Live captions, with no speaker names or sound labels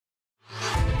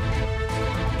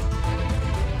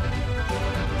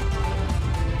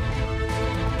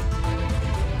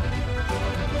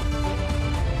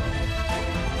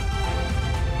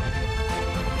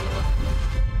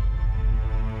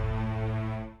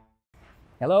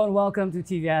Hello and welcome to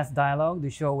TVS Dialog, the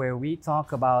show where we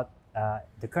talk about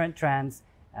the current trends,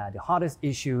 the hottest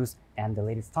issues, and the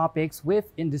latest topics with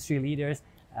industry leaders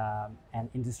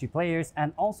and industry players,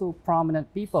 and also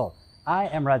prominent people. I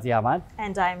am Razi Ahmad.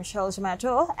 And I'm Cheryl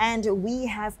Tomato, and we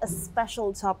have a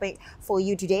special topic for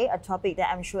you today, a topic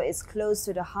that I'm sure is close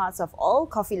to the hearts of all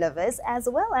coffee lovers, as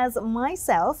well as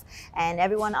myself and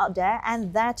everyone out there,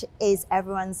 and that is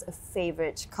everyone's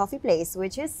favorite coffee place,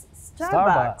 which is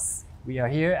Starbucks. We are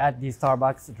here at the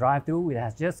Starbucks drive-thru. It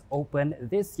has just opened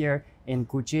this year in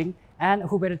Kuching. And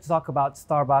who better to talk about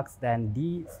Starbucks than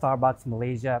the Starbucks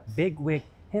Malaysia bigwig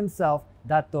himself,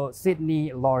 Dato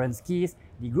Sydney Lawrence Quays,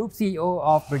 the Group CEO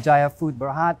of Berjaya Food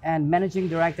Berhad and Managing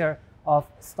Director of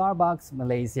Starbucks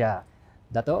Malaysia.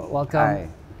 Dato, welcome. Hi.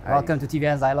 Welcome to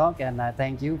TVS Dialog, and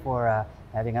thank you for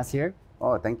having us here.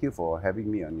 Oh, thank you for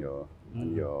having me on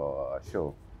your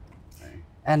show.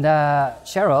 And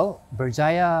Cheryl,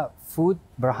 Berjaya Food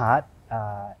Berhad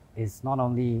is not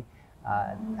only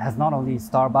has not only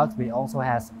Starbucks, but it also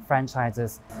has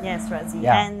franchises. Yes, Razi.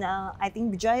 Yeah. And I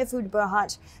think Berjaya Food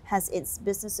Berhad has its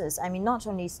businesses. I mean, not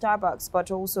only Starbucks, but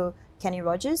also Kenny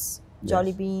Rogers, Yes.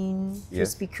 Jolly Bean,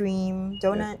 Yes. Krispy Kreme,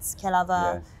 Donuts,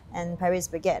 Kelava, Yes. and Paris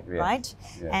Baguette, Yes. right?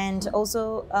 Yes. And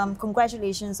also,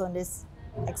 congratulations on this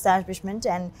establishment.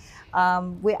 And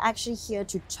we're actually here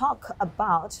to talk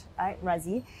about, right,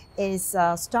 Razi, is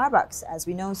Starbucks. As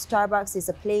we know, Starbucks is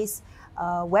a place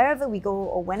wherever we go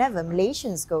or whenever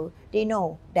Malaysians go, they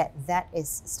know that that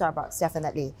is Starbucks,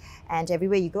 definitely. And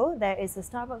everywhere you go, there is a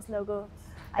Starbucks logo.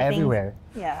 I Everywhere.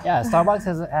 Think, yeah. Yeah, Starbucks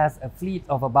has a fleet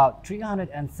of about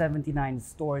 379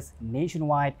 stores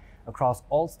nationwide across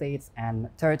all states and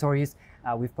territories,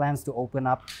 with plans to open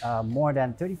up more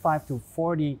than 35 to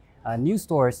 40 new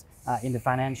stores in the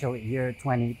financial year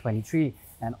 2023.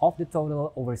 And of the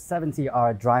total, over 70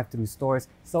 are drive-through stores.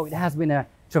 So it has been a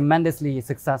tremendously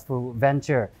successful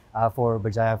venture for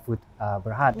Berjaya Food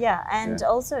Berhad. Yeah, and Yeah.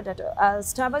 also that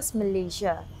Starbucks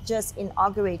Malaysia just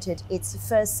inaugurated its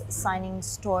first signing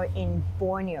store in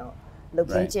Borneo,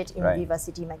 located in right. Viva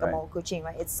City Mega Right. Mall, Kuching.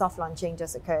 Right, its soft launching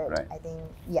just occurred, Right. I think,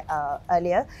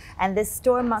 earlier. And this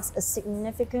store marks a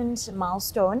significant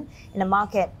milestone in the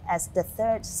market as the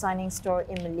third signing store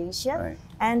in Malaysia, Right.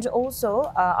 and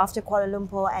also after Kuala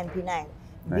Lumpur and Penang,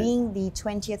 Right. being the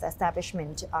 20th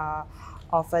establishment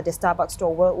of the Starbucks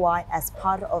store worldwide as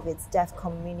part of its Deaf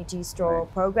Community Store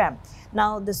Right. program.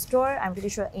 Now, the store, I'm pretty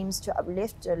sure, aims to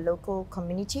uplift the local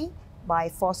community by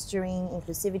fostering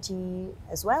inclusivity,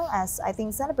 as well as, I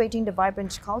think, celebrating the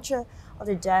vibrant culture of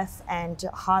the deaf and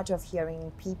hard of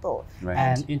hearing people. Right.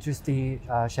 And interestingly,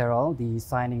 Cheryl, the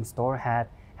signing store had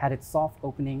its soft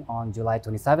opening on July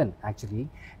 27, actually.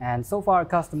 And so far,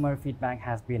 customer feedback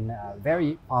has been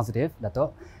very positive,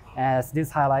 Dato, as this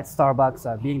highlights Starbucks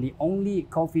being the only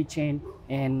coffee chain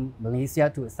in Malaysia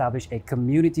to establish a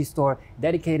community store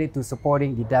dedicated to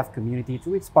supporting the deaf community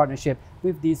through its partnership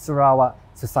with the Sarawak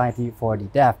Society for the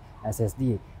Deaf,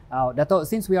 SSD. Dato,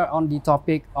 since we are on the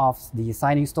topic of the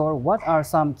signing store, what are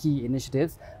some key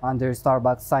initiatives under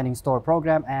Starbucks signing store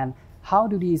program, and how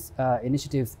do these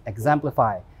initiatives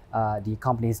exemplify the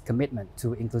company's commitment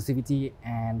to inclusivity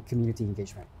and community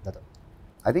engagement? Dato.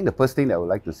 I think the first thing that I would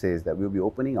like to say is that we'll be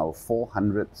opening our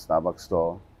 400th Starbucks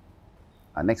store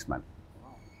next month.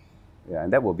 Yeah,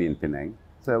 and that will be in Penang.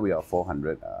 So we are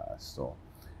 400 store.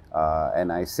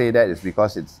 And I say that is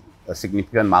because it's a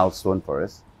significant milestone for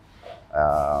us.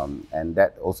 And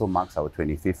that also marks our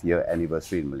 25th year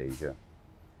anniversary in Malaysia.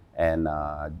 And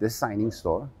this signing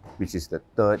store, which is the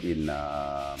third in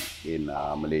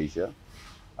Malaysia,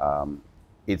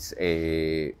 it's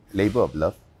a labor of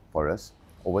love for us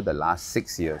over the last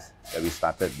 6 years that we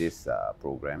started this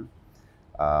program.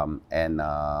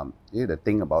 The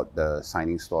thing about the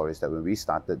signing store is that when we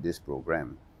started this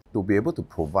program, to be able to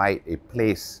provide a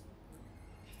place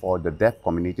for the deaf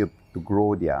community to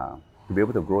grow to be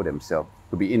able to grow themselves,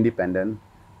 to be independent,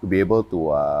 to be able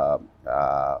to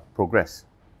progress,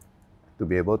 to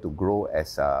be able to grow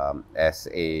as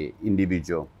a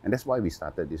individual. And that's why we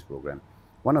started this program.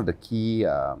 One of the key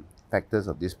factors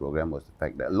of this program was the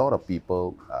fact that a lot of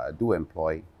people do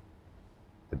employ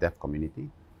the deaf community,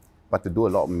 but to do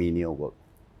a lot of menial work.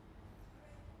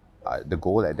 The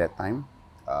goal at that time,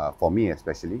 for me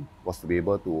especially, was to be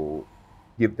able to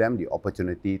give them the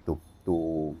opportunity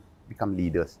to become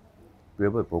leaders, to be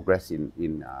able to progress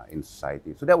in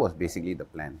society. So that was basically the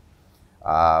plan.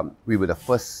 We were the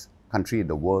first country in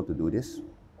the world to do this.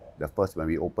 The first, when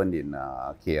we opened in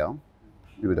KL,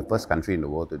 we were the first country in the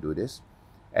world to do this.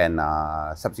 And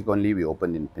subsequently, we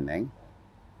opened in Penang.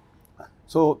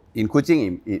 So in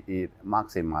Kuching, it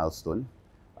marks a milestone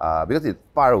because it's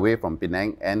far away from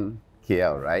Penang and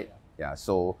KL, right? Yeah.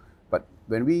 So, but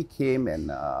when we came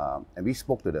and we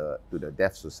spoke to the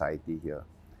deaf society here,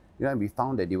 and we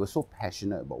found that they were so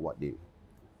passionate about what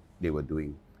they were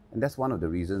doing, and that's one of the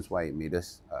reasons why it made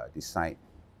us decide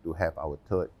to have our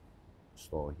third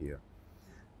store here.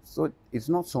 So it's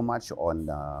not so much on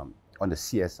the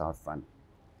CSR front.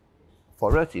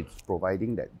 For us, it's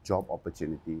providing that job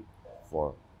opportunity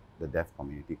for the deaf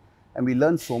community. And we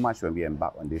learned so much when we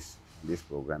embarked on this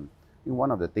program. I think one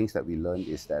of the things that we learned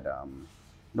is that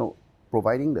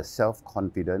providing the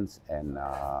self-confidence and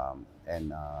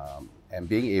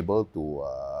being able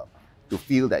to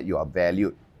feel that you are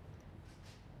valued.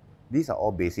 These are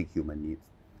all basic human needs.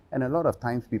 And a lot of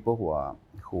times people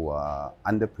who are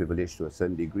underprivileged to a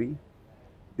certain degree,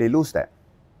 they lose that.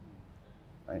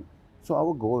 Right? So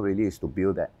our goal really is to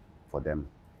build that for them.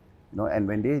 And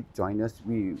when they join us,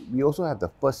 we also have the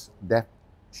first deaf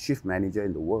shift manager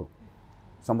in the world.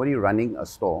 Somebody running a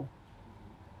store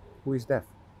who is deaf.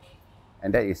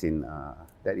 And that is in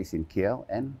KL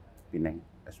and Penang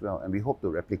as well. And we hope to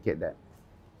replicate that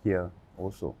here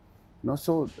also.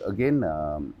 So again,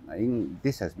 I think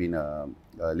this has been a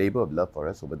labor of love for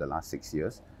us over the last 6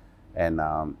 years. And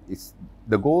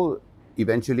the goal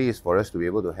eventually is for us to be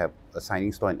able to have a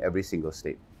signing store in every single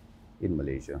state in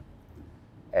Malaysia.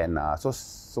 And so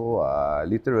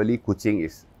literally Kuching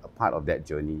is a part of that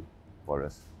journey for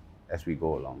us as we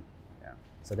go along. Yeah.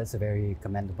 So that's a very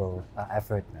commendable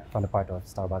effort from the part of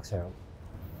Starbucks, Cheryl.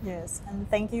 Yes, and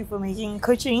thank you for making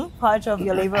coaching part of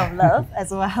your labor of love as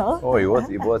well. Oh, it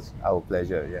was our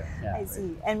pleasure. Yeah. I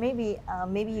see. And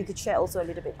maybe you could share also a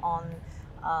little bit on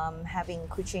having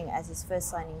Kuching as his first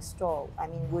signing store. I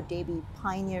mean, would they be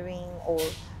pioneering or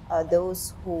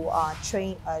those who are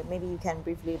trained? Maybe you can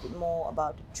brief a little bit more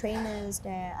about the trainers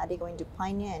there. Are they going to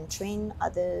pioneer and train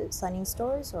other signing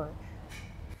stores, or?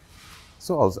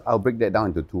 So I'll break that down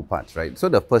into two parts, right? So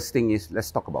the first thing is, let's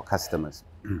talk about customers.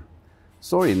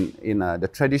 So in the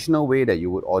traditional way that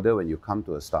you would order when you come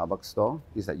to a Starbucks store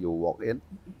is that you walk in,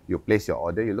 you place your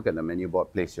order, you look at the menu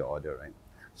board, place your order, right?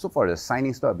 So for the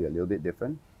signing store, it'll be a little bit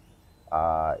different.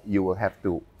 You will have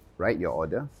to write your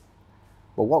order.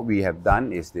 But what we have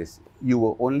done is this: you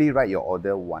will only write your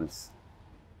order once,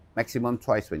 maximum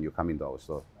twice when you come into our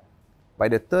store. By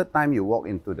the third time you walk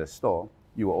into the store,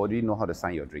 you will already know how to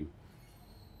sign your drink.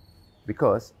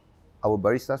 Because our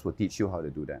baristas will teach you how to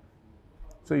do that.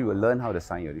 So you will learn how to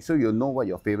sign your drink. So you'll know what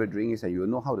your favorite drink is and you will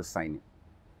know how to sign it.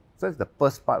 So that's the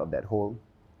first part of that whole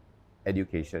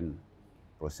education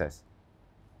process.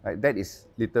 Right? That is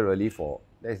literally for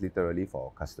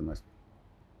our customers.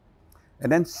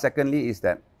 And then secondly is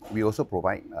that we also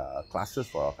provide classes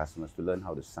for our customers to learn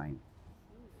how to sign.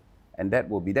 And that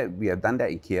will be that. We have done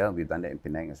that in KL, we've done that in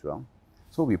Penang as well.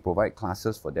 So we provide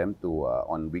classes for them to,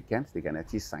 on weekends, they can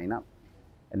actually sign up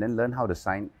and then learn how to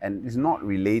sign. And it's not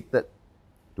related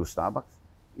to Starbucks.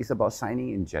 It's about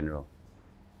signing in general.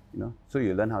 So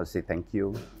you learn how to say thank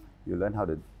you. You learn how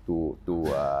to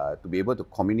be able to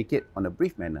communicate on a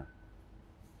brief manner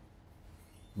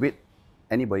with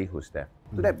anybody who's deaf.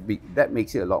 So that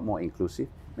makes it a lot more inclusive,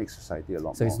 makes society a lot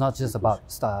more. So it's not just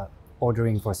inclusive. about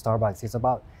ordering for Starbucks. It's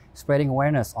about spreading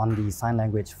awareness on the sign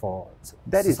language for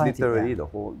that society. Is literally the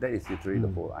whole. That is literally the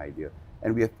whole idea.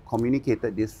 And we have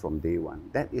communicated this from day one.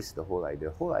 That is the whole idea.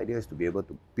 The whole idea is to be able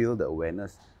to build the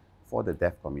awareness for the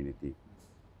deaf community.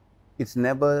 It's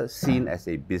never seen as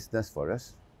a business for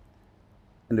us.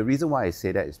 And the reason why I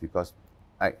say that is because,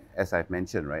 as I've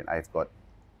mentioned, right, I've got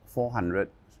 400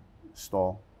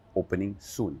 store opening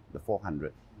soon, the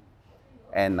 400.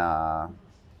 And I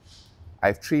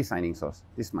have 3 signing stores.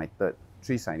 This is my third,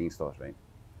 3 signing stores, right?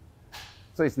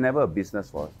 So it's never a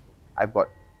business for us. I've got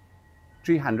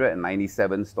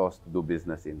 397 stores to do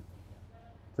business in.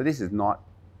 So this is not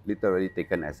literally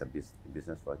taken as a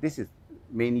business for us. This is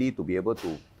mainly to be able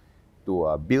to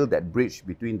build that bridge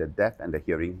between the deaf and the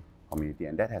hearing community,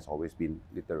 and that has always been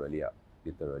literally our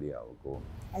goal.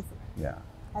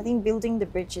 I think building the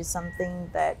bridge is something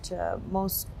that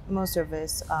most of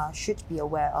us should be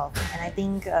aware of, and I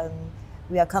think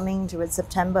we are coming towards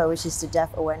September, which is the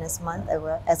Deaf Awareness Month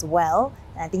as well.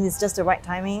 And I think it's just the right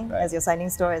timing, right, as your signing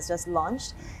store has just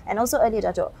launched. And also earlier,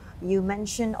 Dato, you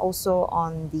mentioned also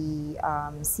on the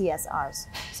CSRs.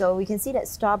 So we can see that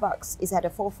Starbucks is at the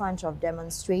forefront of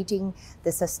demonstrating the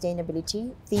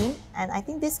sustainability theme. And I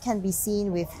think this can be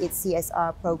seen with its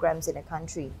CSR programs in the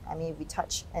country. I mean, if we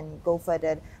touch and go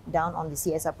further down on the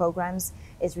CSR programs,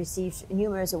 it's received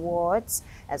numerous awards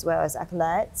as well as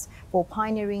accolades for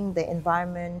pioneering the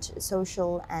environment,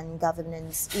 social and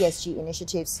governance ESG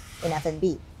initiatives in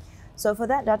F&B. So for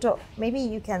that, Dato, maybe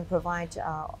you can provide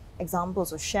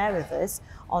examples or share with us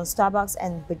on Starbucks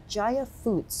and Berjaya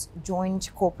Foods'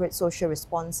 joint corporate social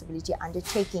responsibility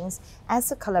undertakings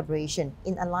as a collaboration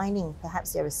in aligning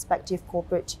perhaps their respective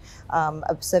corporate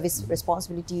service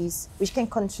responsibilities, which can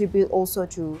contribute also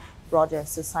to broader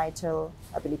societal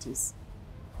abilities?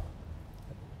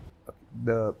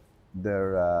 The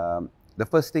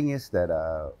first thing is that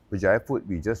Berjaya Food,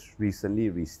 we just recently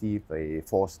received a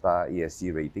 4-star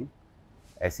ESG rating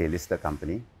as a listed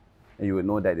company. And you would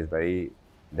know that is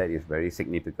very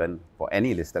significant for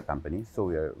any listed company. So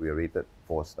we are rated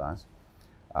 4 stars.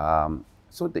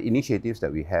 So the initiatives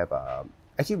that we have,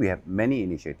 actually we have many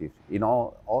initiatives in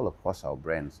all across our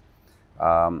brands.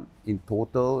 In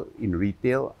total, in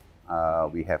retail,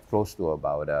 we have close to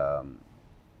about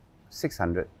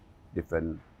 600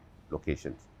 different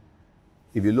locations.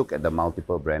 If you look at the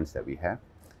multiple brands that we have,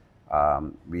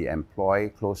 we employ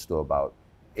close to about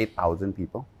 8,000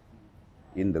 people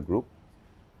in the group.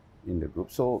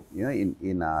 So you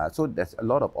know, so there's a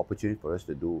lot of opportunity for us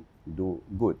to do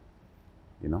good,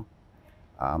 you know.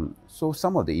 So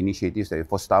some of the initiatives that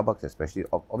for Starbucks especially,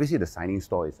 obviously the signing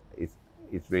store is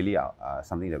really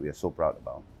something that we are so proud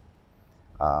about.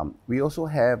 We also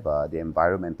have the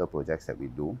environmental projects that we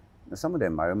do. Some of the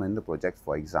environmental projects,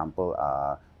 for example,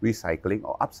 are recycling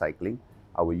or upcycling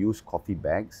our used coffee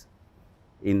bags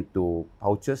into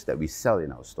pouches that we sell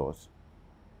in our stores.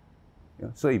 You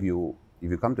know, so if you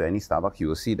come to any Starbucks, you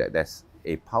will see that there's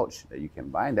a pouch that you can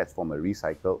buy, and that's from a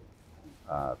recycled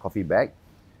coffee bag.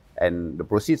 And the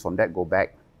proceeds from that go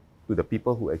back to the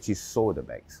people who actually sold the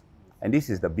bags. And this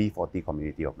is the B40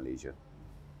 community of Malaysia.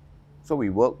 So we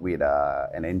work with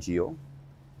an NGO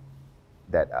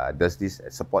that does this,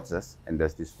 supports us and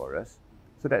does this for us.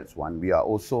 So that's one. We are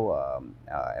also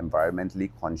environmentally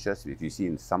conscious. If you see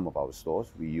in some of our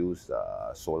stores, we use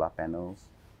solar panels,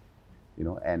 you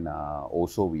know, and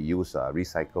also we use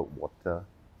recycled water.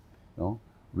 You know,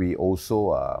 we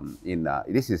also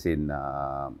this is in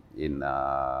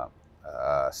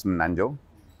Semenanjung.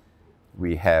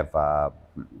 We have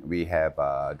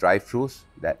drive-thrus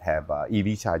that have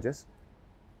EV chargers,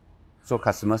 so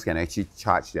customers can actually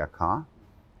charge their car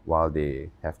while they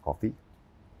have coffee.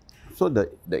 So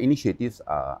the initiatives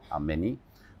are many.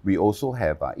 We also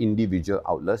have individual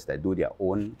outlets that do their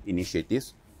own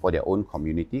initiatives for their own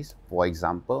communities. For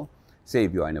example, say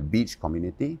if you are in a beach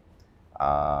community,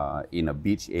 in a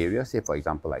beach area, say for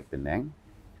example like Penang,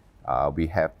 we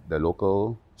have the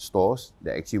local stores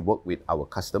that actually work with our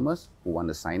customers who want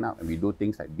to sign up, and we do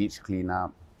things like beach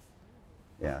cleanup.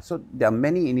 Yeah, so there are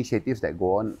many initiatives that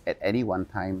go on at any one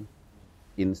time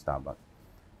in Starbucks.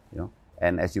 You know,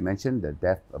 and as you mentioned, the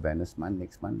Deaf Awareness Month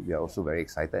next month, we are also very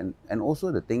excited. And also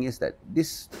the thing is that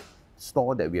this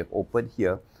store that we have opened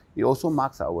here, it also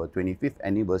marks our 25th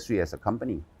anniversary as a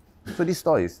company. So this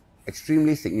store is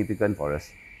extremely significant for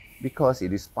us because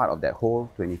it is part of that whole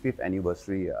 25th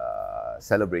anniversary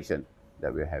celebration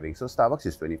that we're having. So Starbucks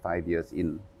is 25 years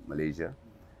in Malaysia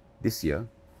this year.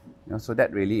 You know, so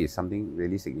that really is something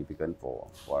really significant for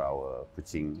our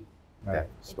Kuching Right.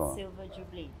 store. Silver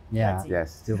Jubilee. Yeah.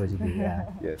 Yes. Silver Jubilee, yeah.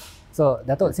 Yes. So,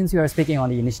 Dato, since we are speaking on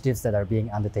the initiatives that are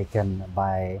being undertaken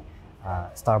by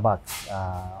Starbucks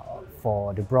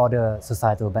for the broader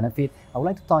societal benefit, I would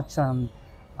like to touch on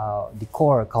the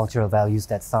core cultural values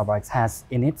that Starbucks has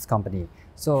in its company.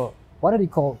 So, what are the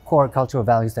core cultural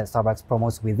values that Starbucks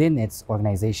promotes within its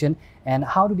organization, and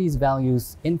how do these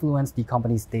values influence the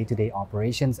company's day-to-day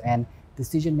operations and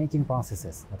decision-making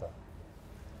processes, Dato?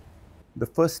 The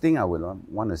first thing I would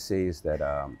want to say is that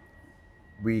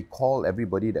we call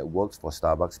everybody that works for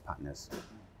Starbucks partners.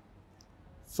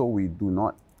 So we do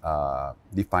not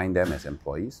define them as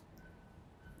employees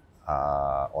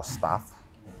or staff.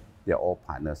 They're all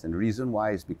partners. And the reason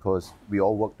why is because we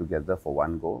all work together for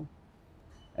one goal,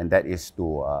 and that is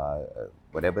to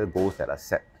whatever goals that are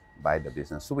set by the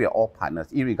business. So we are all partners,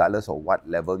 irregardless of what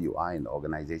level you are in the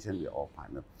organization, we are all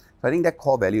partners. So I think that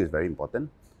core value is very important,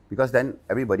 because then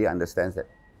everybody understands that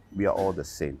we are all the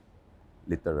same,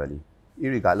 literally.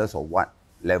 Irregardless of what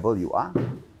level you are,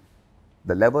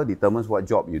 the level determines what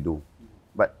job you do.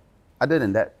 But other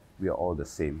than that, we are all the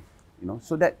same. You know,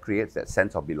 so that creates that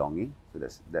sense of belonging. So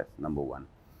that's number one.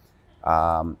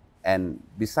 And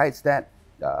besides that,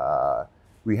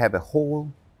 we have a whole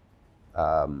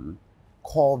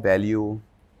core value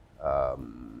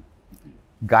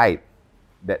guide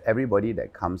that everybody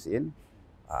that comes in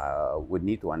would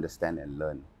need to understand and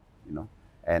learn, you know,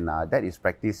 and that is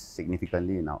practiced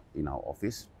significantly in our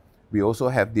office. We also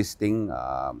have this thing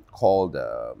called,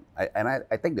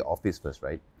 I take the office first,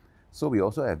 right? So we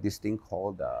also have this thing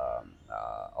called,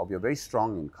 we are very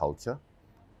strong in culture,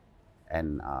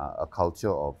 and a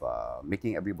culture of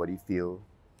making everybody feel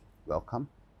welcome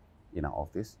in our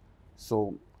office.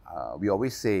 So we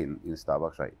always say in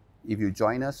Starbucks, right? If you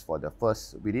join us for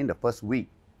within the first week,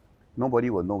 nobody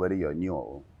will know whether you're new or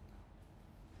old,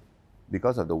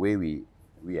 because of the way we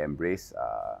embrace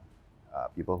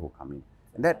people who come in.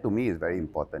 And that to me is very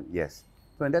important, yes.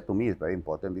 So and that to me is very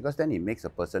important because then it makes a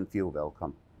person feel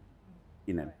welcome.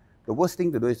 The worst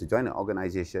thing to do is to join an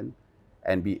organization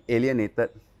and be alienated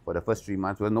for the first 3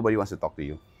 months where nobody wants to talk to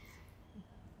you,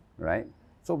 right?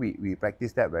 So we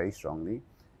practice that very strongly.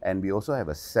 And we also have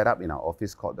a setup in our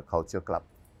office called the Culture Club,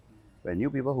 where new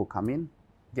people who come in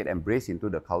get embraced into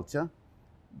the culture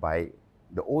by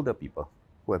the older people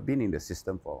who have been in the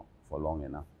system for long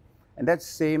enough. And that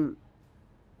same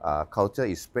culture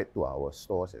is spread to our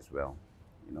stores as well,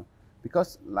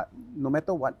 because no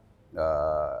matter what,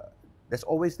 there's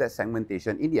always that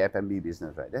segmentation in the F&B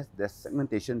business, right? There's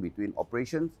segmentation between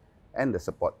operations and the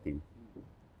support team.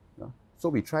 So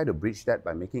we try to bridge that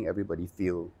by making everybody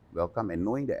feel welcome and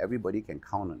knowing that everybody can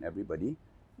count on everybody,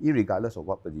 irregardless of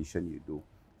what position you do.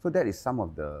 So that is some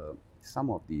of the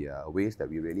ways that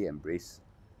we really embrace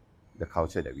the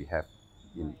culture that we have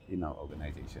in our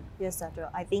organization. Yes, Dato.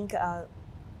 I think,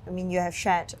 you have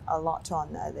shared a lot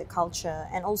on the culture,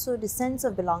 and also the sense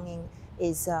of belonging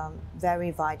is very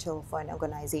vital for an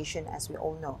organization, as we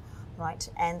all know, right?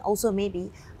 And also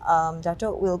maybe,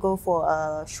 Dato, we'll go for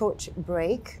a short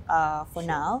break for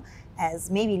now,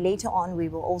 as maybe later on we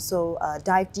will also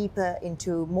dive deeper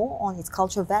into more on its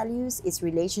cultural values, its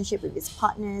relationship with its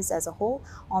partners as a whole,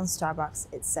 on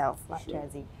Starbucks itself, right,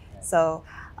 Razi? So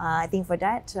I think for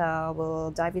that,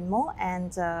 we'll dive in more,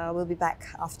 and we'll be back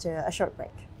after a short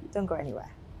break. Don't go anywhere.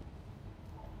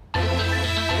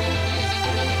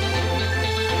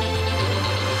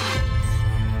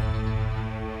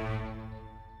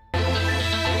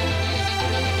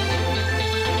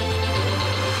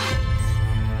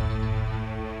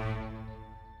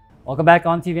 Welcome back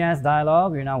on TVS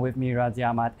Dialog. We're now with me, Razi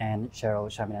Ahmad, and Cheryl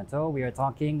Shaminato. We are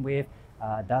talking with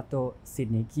Dato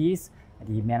Sydney Quays,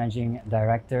 the Managing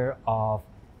Director of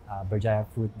Berjaya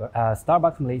Food,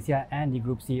 Starbucks Malaysia, and the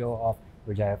Group CEO of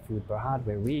Berjaya Food Berhad,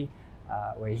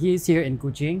 where he is here in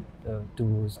Kuching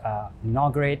to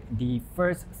inaugurate the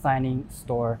first signing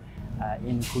store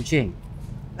in Kuching.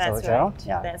 That's so, right.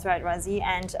 Yeah. That's right, Razi.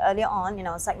 And earlier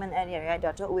on, segment earlier, right,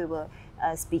 Dato, we were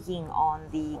speaking on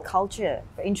the culture.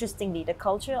 Interestingly, the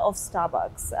culture of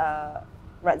Starbucks,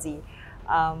 Razi.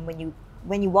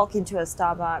 When you walk into a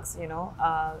Starbucks,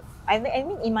 I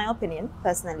mean, in my opinion,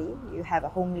 personally, you have a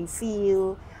homely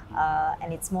feel,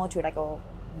 and it's more to like a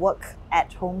work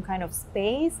at home kind of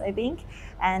space, I think.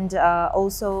 And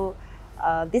also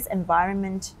this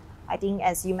environment, I think,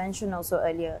 as you mentioned also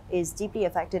earlier, is deeply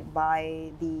affected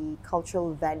by the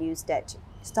cultural values that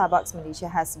Starbucks Malaysia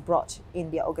has brought in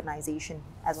their organization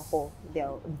as a whole,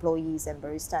 their employees and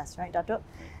baristas, right, Dato?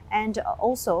 And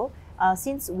also,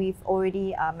 since we've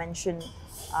already mentioned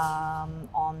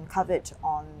covered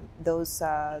on those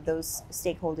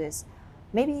stakeholders,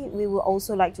 maybe we would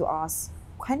also like to ask,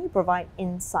 can you provide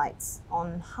insights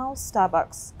on how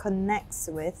Starbucks connects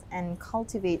with and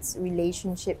cultivates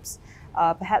relationships,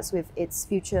 perhaps with its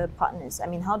future partners? I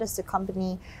mean, how does the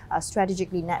company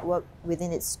strategically network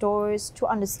within its stores to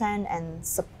understand and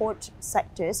support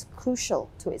sectors crucial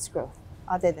to its growth,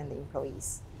 other than the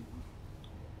employees?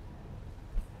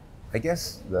 I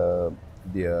guess the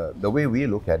way we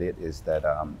look at it is that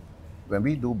when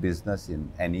we do business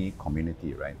in any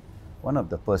community, right, one of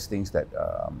the first things that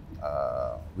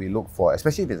we look for,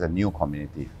 especially if it's a new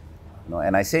community,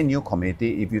 and I say new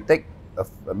community, if you take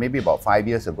maybe about 5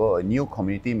 years ago, a new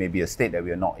community may be a state that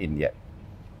we are not in yet.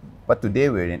 But today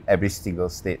we're in every single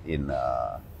state in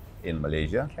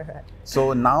Malaysia. Correct.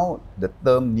 So now the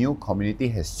term new community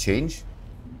has changed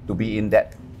to be in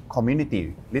that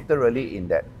community, literally in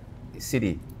that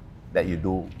city that you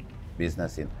do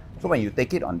business in. So when you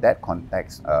take it on that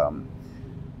context,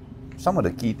 some of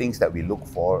the key things that we look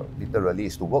for literally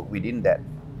is to work within that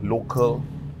local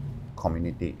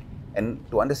community and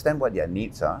to understand what their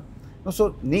needs are.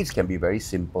 So needs can be very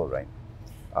simple, right?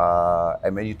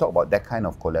 And when you talk about that kind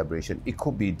of collaboration, it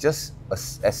could be just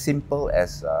as simple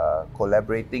as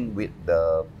collaborating with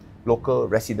the local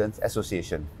residents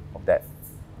association of that.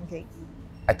 Okay.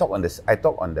 I talk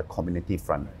on the community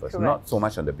front first, not so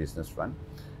much on the business front.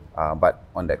 But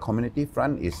on that community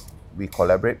front is we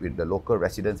collaborate with the local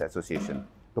residents association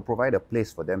to provide a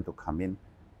place for them to come in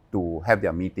to have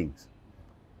their meetings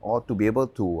or to be able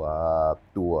to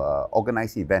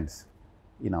organize events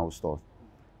in our stores.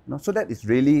 So that is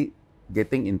really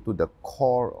getting into the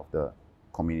core of the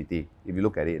community, if you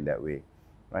look at it in that way,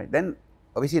 right? Then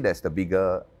obviously there's the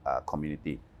bigger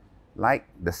community, like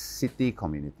the city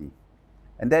community.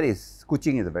 And that is,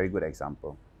 Kuching is a very good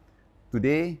example.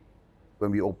 Today,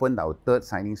 when we opened our third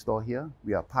signing store here,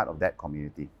 we are part of that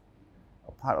community,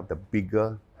 a part of the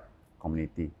bigger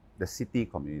community, the city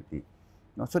community.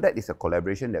 So that is a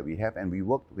collaboration that we have, and we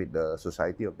work with the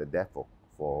Society of the Deaf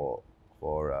for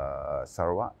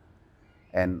Sarawak.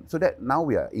 And so that now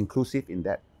we are inclusive in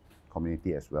that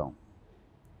community as well.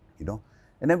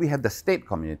 And then we have the state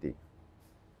community,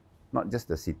 not just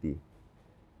the city.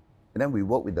 And then we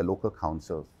work with the local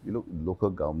councils, we look at local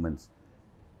governments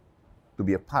to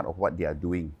be a part of what they are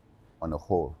doing on a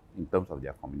whole in terms of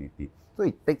their community. So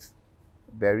it takes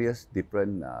various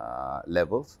different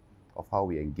levels of how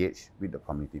we engage with the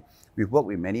community. We've worked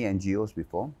with many NGOs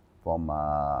before, from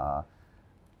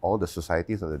all the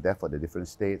societies of the deaf for the different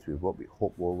states. We've worked with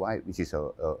Hope Worldwide, which is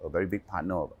a very big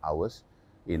partner of ours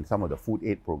in some of the food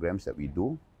aid programs that we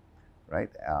do. Right?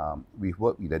 We've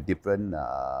worked with the different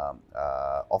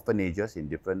orphanages in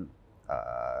different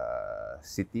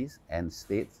cities and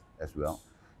states as well.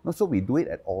 So we do it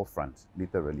at all fronts,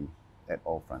 literally, at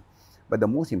all fronts. But the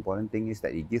most important thing is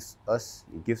that it gives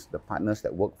the partners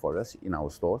that work for us in our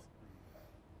stores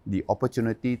the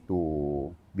opportunity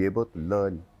to be able to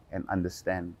learn and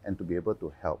understand and to be able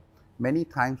to help. Many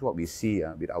times what we see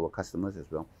with our customers as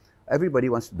well, everybody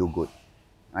wants to do good.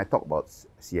 I talk about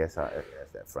CSR as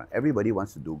that front. Everybody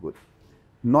wants to do good.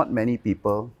 Not many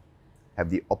people have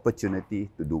the opportunity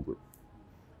to do good.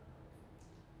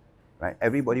 Right?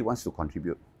 Everybody wants to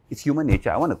contribute. It's human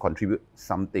nature. I want to contribute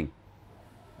something.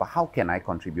 But how can I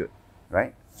contribute?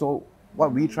 Right? So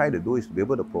what we try to do is to be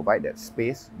able to provide that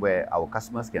space where our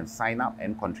customers can sign up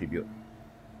and contribute.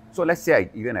 So let's say I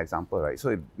give you an example, right?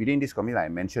 So within this community, I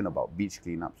mentioned about beach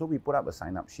cleanup. So we put up a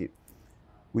sign-up sheet.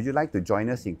 Would you like to join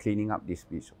us in cleaning up this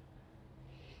beach?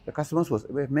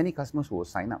 We have many customers who will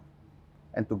sign up.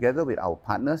 And together with our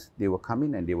partners, they will come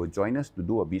in and they will join us to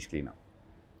do a beach cleanup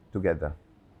together.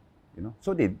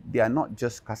 So they are not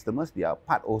just customers, they are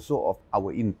part also of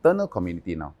our internal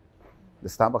community now, the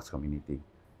Starbucks community.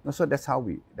 So that's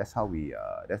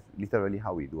literally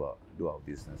how we do our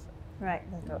business. Right,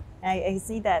 Dato. I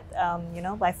see that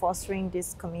by fostering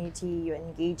this community, you're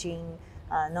engaging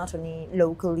not only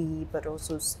locally but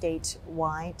also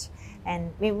statewide.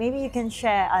 And maybe you can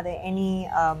share, are there any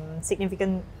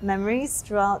significant memories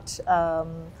throughout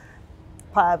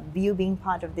you being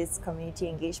part of this community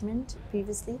engagement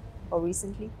previously or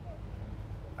recently?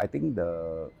 I think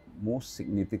the most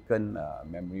significant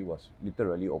memory was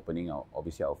literally opening our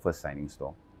first signing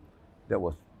store. That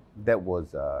was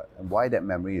and why that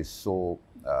memory is so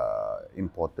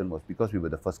important was because we were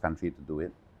the first country to do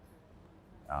it.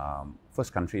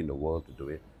 First country in the world to do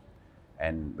it.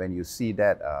 And when you see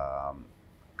that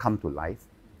come to life,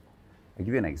 I'll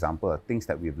give you an example of things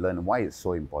that we've learned, why it's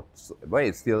so important, why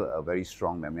it's still a very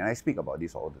strong memory. And I speak about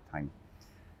this all the time.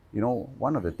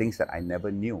 One of the things that I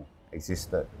never knew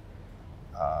existed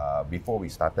before we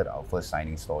started our first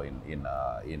signing store in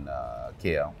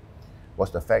KL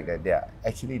was the fact that there are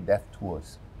actually deaf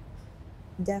tours.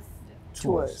 Deaf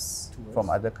tours from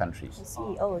other countries. I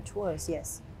see. Oh, tours,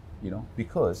 yes.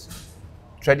 Because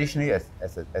traditionally as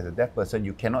a deaf person,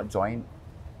 you cannot join,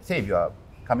 say if you are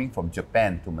coming from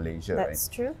Japan to Malaysia, That's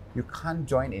right? true. You can't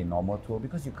join a normal tour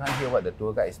because you can't hear what the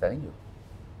tour guide is telling you,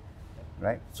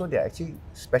 right? So they're actually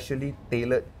specially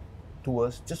tailored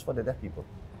tours just for the deaf people.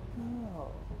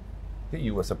 Oh.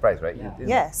 You were surprised, right? Yeah.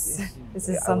 Yes. This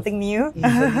is something new.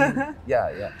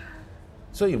 Yeah.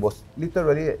 So it was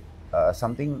literally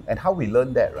something, and how we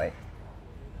learned that, right,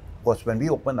 was when we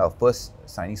opened our first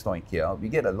signing store in KL, we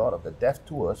get a lot of the deaf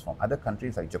tours from other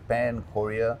countries like Japan,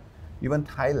 Korea, even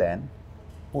Thailand,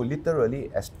 who literally,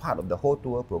 as part of the whole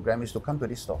tour program, is to come to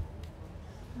this store.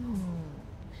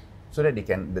 So that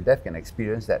the deaf can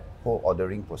experience that whole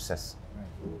ordering process.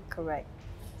 Correct.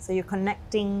 So you're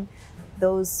connecting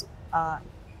those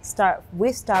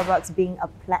with Starbucks being a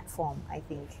platform, I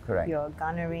think. Correct. You're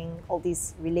garnering all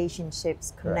these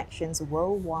relationships, connections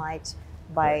worldwide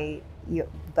by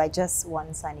just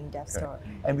one signing deaf store.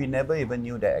 And we never even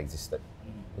knew that existed.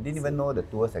 We didn't even know the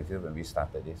tours existed when we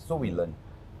started this. So we learned.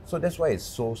 So that's why it's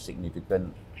so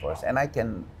significant for us. And I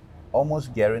can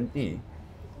almost guarantee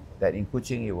that in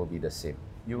Kuching it will be the same.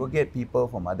 You will get people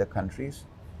from other countries,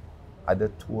 other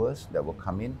tours that will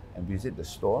come in and visit the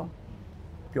store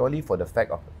purely for the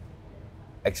fact of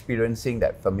experiencing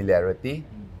that familiarity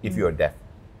if you're deaf.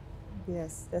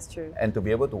 Yes, that's true. And to be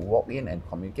able to walk in and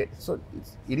communicate. So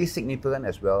it is significant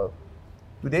as well.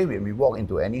 Today when we walk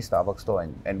into any Starbucks store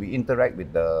and we interact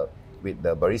with the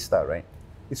barista, right?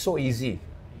 It's so easy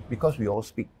because we all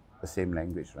speak the same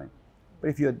language, right? But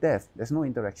if you're deaf, there's no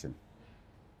interaction.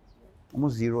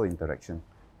 Almost zero interaction.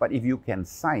 But if you can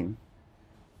sign,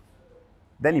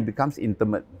 then it becomes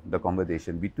intimate, the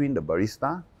conversation between the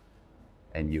barista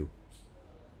and you.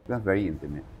 It becomes very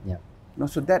intimate. Yeah. No,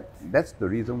 so that's the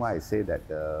reason why I say that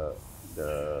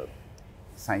the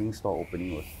signing store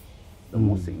opening was the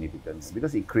most significant,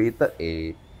 because it created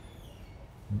a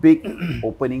big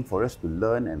opening for us to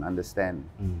learn and understand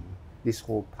this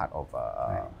whole part of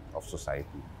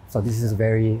society. So this is a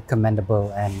very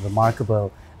commendable and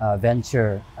remarkable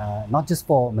venture, not just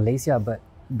for Malaysia, but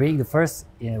being the first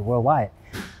worldwide.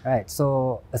 Right.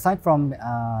 So aside from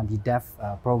the deaf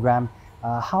program,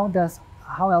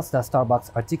 how else does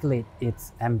Starbucks articulate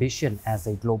its ambition as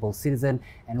a global citizen,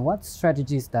 and what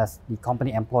strategies does the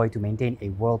company employ to maintain a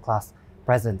world-class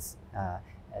presence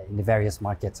in the various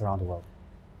markets around the world?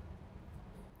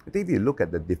 I think if you look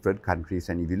at the different countries,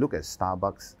 and if you look at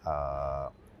Starbucks,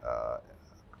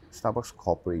 Starbucks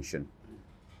Corporation,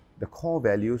 the core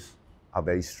values are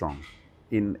very strong.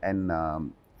 And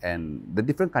the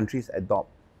different countries adopt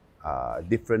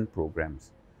different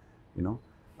programs, you know.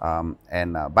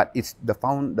 But it's the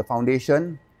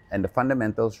foundation and the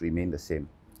fundamentals remain the same.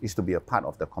 Is to be a part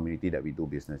of the community that we do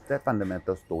business. That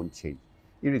fundamentals don't change,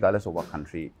 regardless of what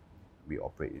country we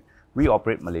operate in. We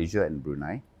operate Malaysia and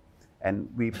Brunei, and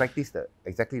we practice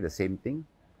exactly the same thing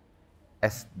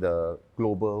as the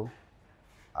global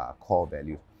core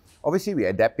values. Obviously, we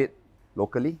adapt it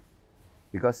locally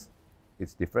because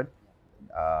it's different.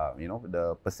 You know,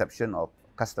 the perception of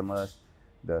customers,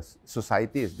 the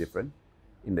society is different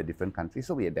in the different countries,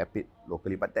 so we adapt it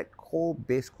locally. But that core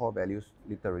values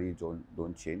literally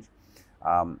don't change.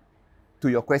 To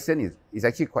your question, is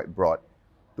actually quite broad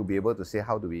to be able to say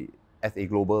how do we, as a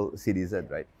global citizen,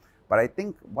 right? But I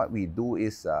think what we do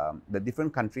is the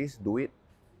different countries do it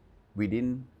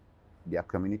within their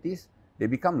communities. They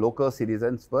become local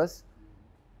citizens first,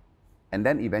 and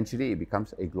then eventually it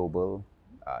becomes a global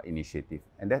initiative.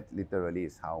 And that literally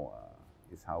is how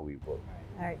we work.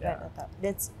 All right, yeah.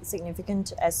 That's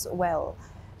significant as well.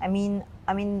 I mean,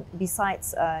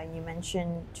 besides you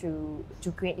mentioned to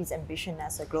create this ambition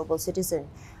as a global citizen,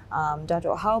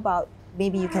 Dato, how about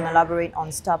maybe you can elaborate on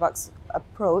Starbucks'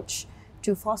 approach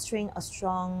to fostering a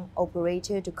strong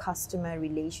operator to customer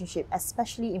relationship,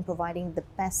 especially in providing the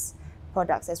best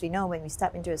products. As we know, when we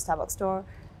step into a Starbucks store,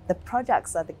 the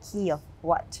products are the key of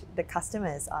what the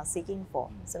customers are seeking for.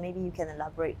 So maybe you can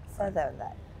elaborate further on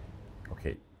that.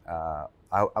 Okay,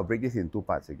 I'll break this in two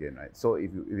parts again, right? So if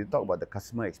you talk about the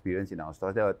customer experience in our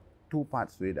stores, there are two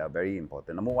parts to it that are very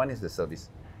important. Number one is the service.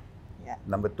 Yeah.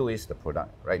 Number two is the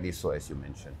product, rightly so, as you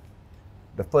mentioned.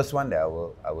 The first one that I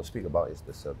will speak about is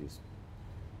the service.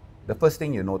 The first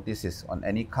thing you notice is on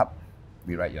any cup,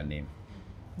 we write your name.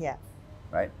 Yeah.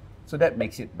 Right? So that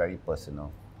makes it very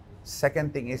personal.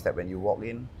 Second thing is that when you walk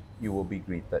in, you will be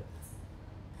greeted.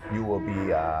 You will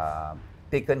be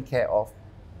taken care of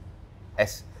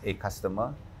as a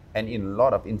customer, and in a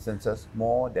lot of instances,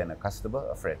 more than a customer,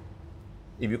 a friend.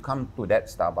 If you come to that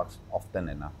Starbucks often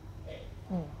enough,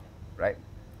 right?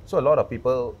 So a lot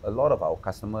of our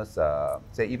customers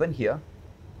say, even here,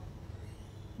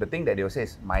 the thing that they will say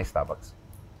is my Starbucks.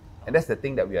 And that's the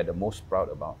thing that we are the most proud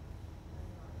about,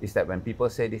 is that when people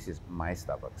say this is my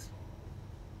Starbucks.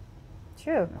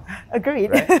 True.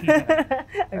 Agreed. Right?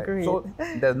 Agreed. So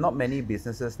there are not many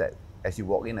businesses that, as you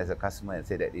walk in as a customer and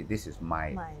say that this is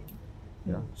mine.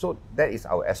 You know? So that is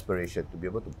our aspiration, to be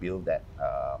able to build that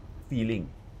feeling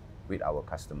with our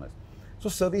customers. So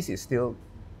service is still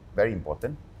very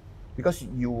important, because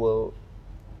you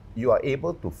are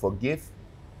able to forgive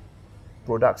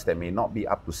products that may not be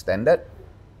up to standard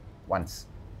once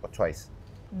or twice.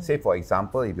 Say, for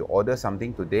example, if you order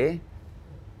something today,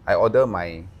 I order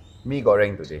my mee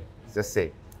goreng today, just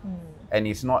say, and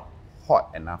it's not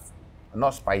hot enough,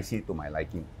 not spicy to my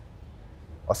liking,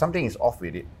 or something is off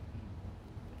with it,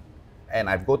 and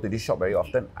I go to this shop very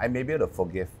often, I may be able to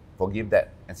forgive that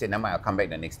and say, never mind, I'll come back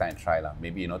the next time and try.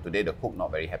 Maybe, today the cook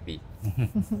not very happy.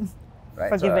 Right?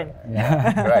 Forgiven. So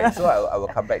right, so I will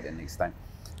come back the next time.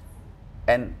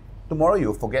 And tomorrow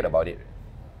you'll forget about it.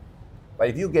 But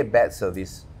if you get bad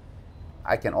service,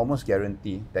 I can almost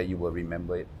guarantee that you will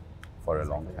remember it for a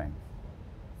long time.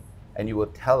 And you will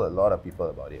tell a lot of people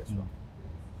about it as well.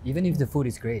 Even if the food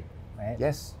is great, right?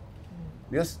 Yes.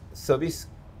 Because service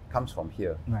comes from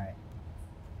here. Right.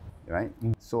 Right?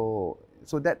 So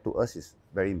that to us is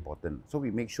very important. So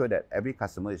we make sure that every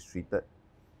customer is treated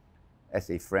as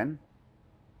a friend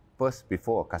first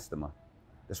before a customer.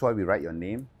 That's why we write your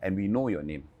name and we know your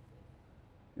name.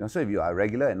 So if you are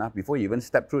regular enough, before you even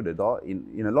step through the door,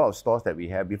 in a lot of stores that we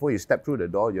have, before you step through the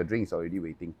door, your drink is already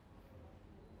waiting.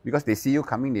 because they see you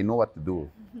coming, they know what to do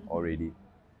already.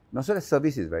 No, so the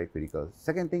service is very critical.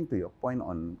 Second thing, to your point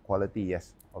on quality,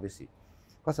 yes, obviously.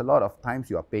 Because a lot of times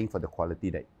you are paying for the quality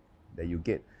that you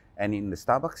get. And in the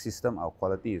Starbucks system, our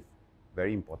quality is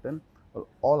very important.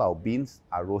 All our beans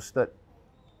are roasted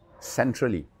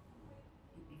centrally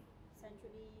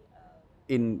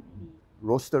in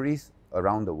roasteries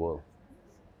around the world.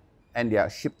 And they are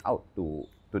shipped out to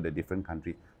the different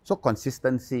countries. So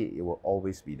consistency, it will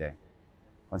always be there.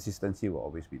 Consistency will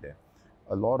always be there.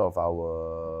 A lot of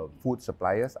our food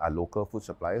suppliers are local food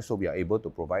suppliers, so we are able to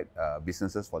provide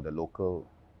businesses for the local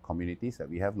communities that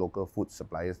we have, local food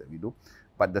suppliers that we do.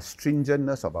 But the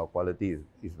stringentness of our quality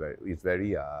is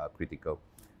very critical.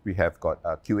 We have got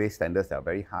QA standards that are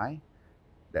very high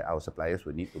that our suppliers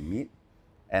will need to meet.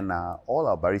 And all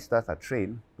our baristas are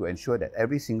trained to ensure that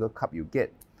every single cup you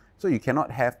get, so you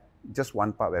cannot have just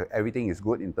one part where everything is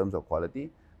good in terms of quality,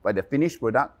 but the finished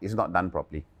product is not done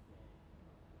properly.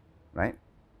 Right?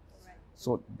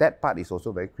 So that part is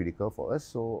also very critical for us.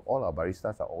 So all our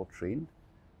baristas are all trained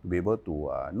to be able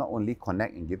to not only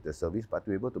connect and give the service, but to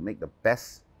be able to make the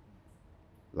best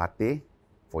latte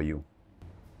for you.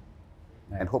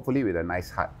 And hopefully with a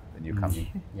nice heart when you come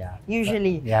in. Yeah.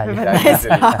 Usually. Yeah. with a Yeah, nice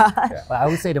usually. heart. Yeah. But I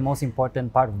would say the most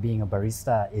important part of being a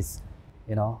barista is,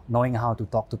 knowing how to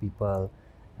talk to people,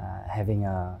 having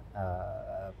a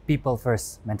people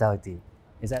first mentality.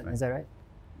 Is that right?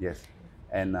 Yes.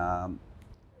 And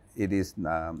it is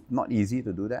not easy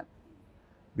to do that,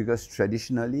 because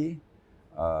traditionally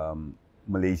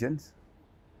Malaysians,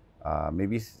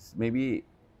 maybe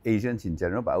Asians in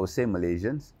general, but I would say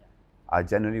Malaysians are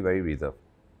generally very reserved.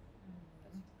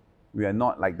 We are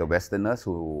not like the Westerners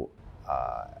who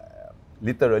are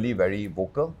literally very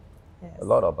vocal. Yes. A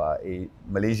lot of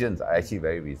Malaysians are actually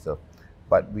very reserved.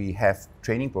 But we have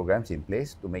training programs in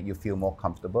place to make you feel more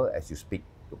comfortable as you speak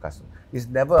to customers. It's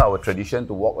never our tradition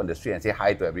to walk on the street and say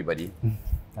hi to everybody.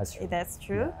 That's true. That's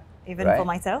true. Even Right? for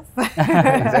myself.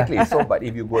 Exactly. So, but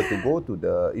if you were to go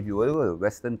to a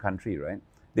Western country, right,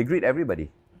 they greet everybody.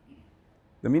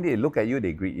 The minute they look at you,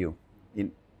 they greet you. In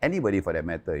anybody for that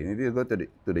matter. If you go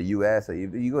to the US or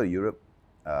if you go to Europe,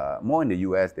 more in the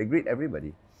US, they greet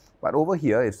everybody. But over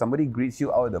here, if somebody greets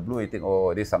you out of the blue, you think,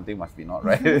 oh, this something must be not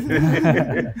right.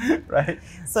 Right?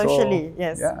 Socially,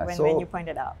 yes, yeah, when you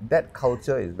pointed out. That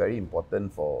culture is very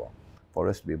important for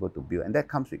us to be able to build. And that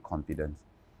comes with confidence.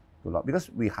 Because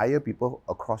we hire people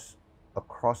across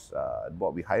the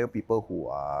board. We hire people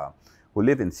who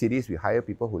live in cities. We hire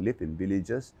people who live in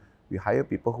villages. We hire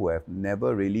people who have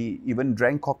never really even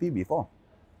drank coffee before,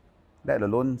 let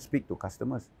alone speak to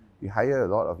customers. We hire a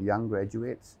lot of young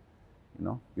graduates.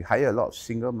 We hire a lot of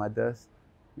single mothers.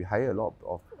 We hire a lot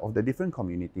of the different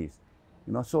communities.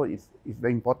 So it's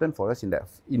very important for us in that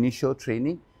initial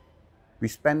training. We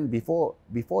spend before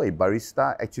a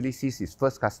barista actually sees his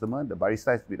first customer, the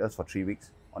barista is with us for 3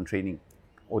 weeks on training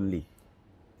only.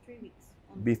 3 weeks.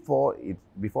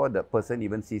 Before the person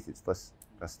even sees his first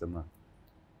customer.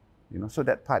 So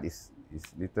that part is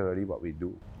literally what we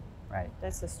do. Right.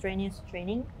 That's a strenuous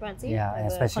training, Ranzi. Yeah, and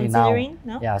especially considering,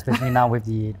 now. no? Yeah, especially now with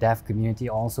the deaf community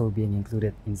also being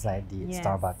included inside the Yes.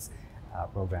 Starbucks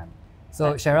program.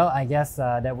 So Cheryl, I guess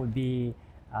that would be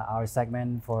our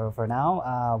segment for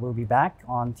now. We'll be back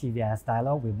on TVS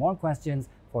Dialog with more questions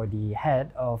for the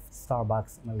head of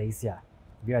Starbucks Malaysia.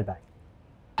 Be right back.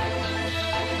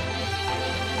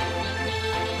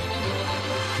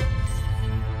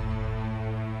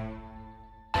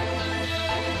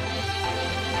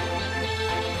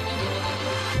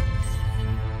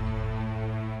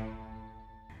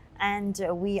 And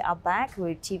we are back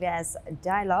with TVS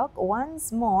Dialog.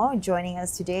 Once more, joining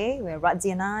us today, where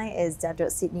Radzi and I, is Dato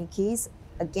Sydney Quays.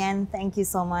 Again, thank you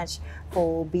so much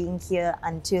for being here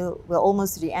until we're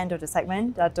almost to the end of the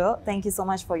segment, Dato. Thank you so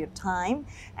much for your time.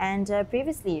 And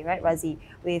previously, right, Razi,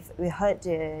 we heard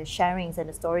the sharings and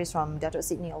the stories from Dato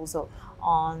Sydney also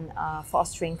on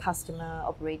fostering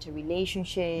customer-operator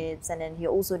relationships, and then he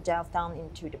also delved down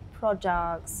into the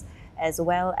products, as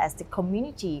well as the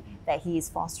community that he is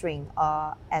fostering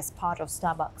as part of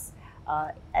Starbucks,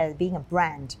 as being a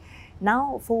brand.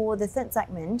 Now, for the third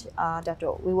segment,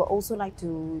 Dato, we would also like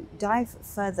to dive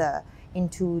further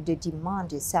into the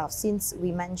demand itself, since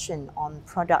we mentioned on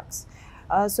products.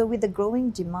 So with the growing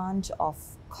demand of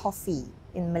coffee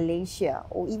in Malaysia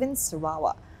or even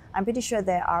Sarawak, I'm pretty sure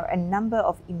there are a number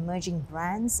of emerging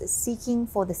brands seeking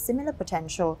for the similar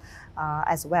potential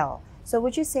as well. So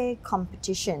would you say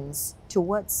competitions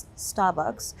towards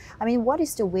Starbucks? I mean, what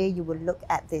is the way you would look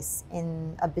at this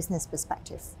in a business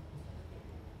perspective?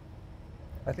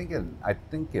 I think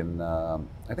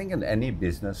in any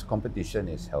business, competition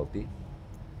is healthy.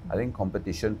 I think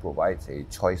competition provides a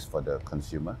choice for the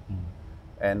consumer.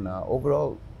 And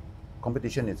overall,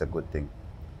 competition is a good thing.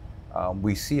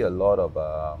 We see a lot of,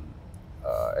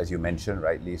 as you mentioned,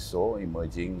 rightly so,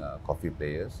 emerging coffee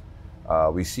players.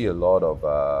 We see a lot of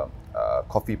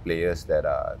coffee players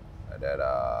that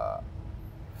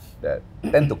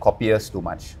tend to copy us too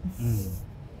much.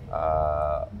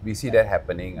 We see that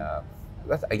happening.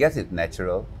 Because I guess it's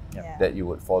natural that you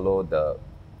would follow the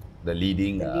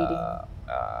leading, the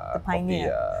coffee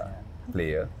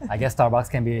player. I guess Starbucks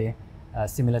can be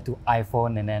similar to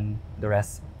iPhone and then the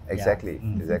rest. Exactly,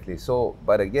 exactly. So,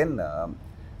 but again,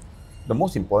 the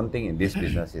most important thing in this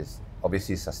business is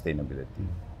obviously sustainability.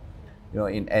 You know,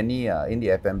 in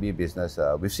the F&B business,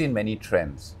 we've seen many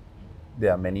trends.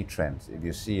 There are many trends. If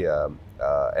you see,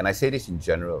 and I say this in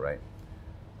general, right?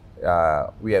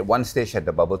 We at one stage had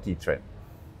the bubble tea trend.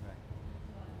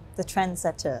 The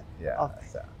trendsetter. Yeah.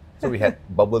 So we had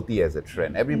bubble tea as a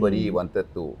trend. Everybody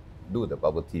wanted to do the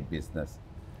bubble tea business.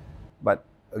 But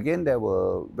again, there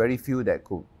were very few that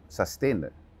could sustain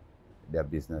their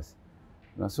business.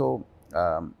 You know, so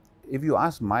if you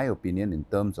ask my opinion in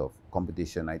terms of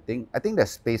competition, I think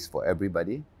there's space for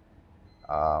everybody.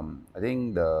 I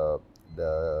think the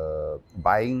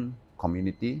buying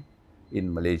community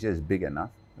in Malaysia is big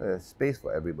enough. There's space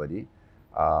for everybody.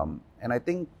 And I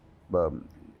think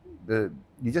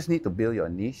you just need to build your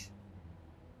niche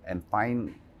and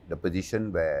find the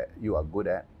position where you are good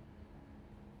at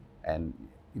and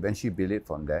eventually build it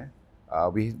from there.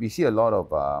 We see a lot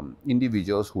of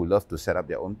individuals who love to set up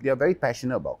their own. They are very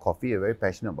passionate about coffee, they're very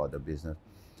passionate about the business.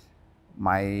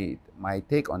 My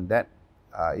take on that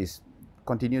is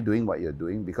continue doing what you're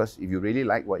doing, because if you really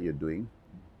like what you're doing,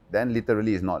 then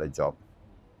literally it's not a job.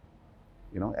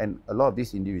 You know, and a lot of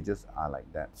these individuals are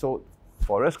like that. So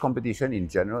for us, competition in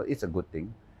general, it's a good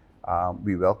thing.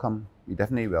 We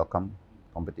definitely welcome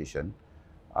competition.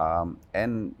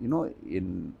 And you know,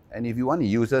 and if you want to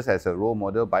use us as a role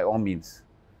model, by all means,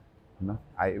 you know,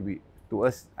 to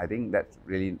us, I think that's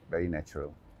really very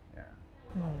natural. Yeah.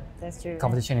 That's true.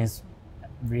 Competition is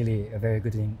really a very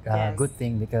good thing. Good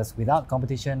thing, because without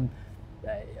competition,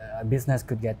 a business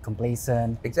could get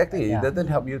complacent. Exactly, it doesn't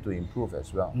help you to improve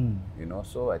as well. You know,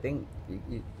 so I think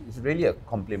it's really a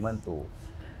compliment to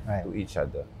each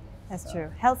other. That's true.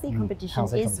 Healthy competition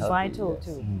is vital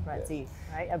too, Razi,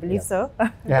 right? I believe so.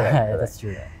 Yeah, that's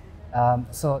true.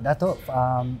 So Dato,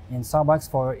 in Starbucks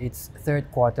for its third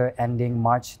quarter ending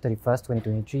March 31st,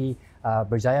 2023,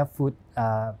 Berjaya Food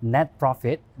net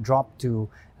profit dropped to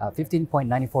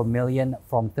 15.94 million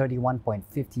from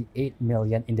 31.58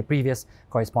 million in the previous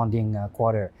corresponding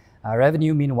quarter.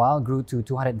 Revenue, meanwhile, grew to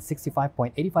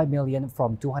 265.85 million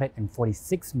from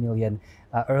 246 million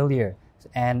earlier.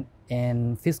 And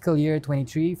in fiscal year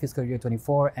 23, fiscal year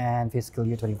 24, and fiscal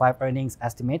year 25, earnings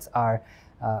estimates are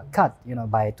cut,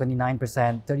 by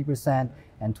 29%, 30%,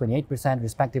 and 28%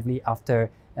 respectively, after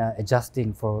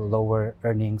adjusting for lower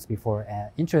earnings before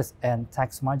interest and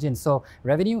tax margins. So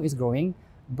revenue is growing,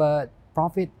 but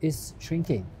profit is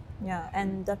shrinking. Yeah,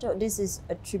 and Dato, this is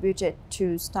attributed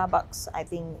to Starbucks, I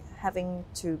think, having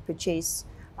to purchase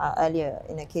earlier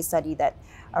in a case study that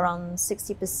around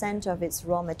 60% of its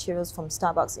raw materials from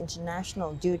Starbucks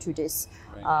International due to this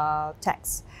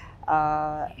tax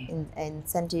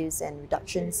incentives and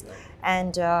reductions.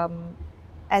 And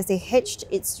as they hedged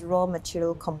its raw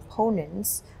material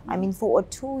components, I mean, for a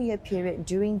 2-year period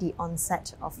during the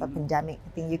onset of a pandemic, I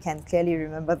think you can clearly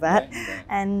remember that.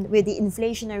 And with the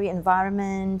inflationary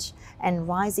environment and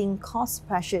rising cost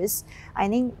pressures, I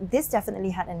think this definitely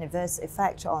had an adverse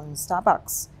effect on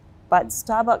Starbucks. But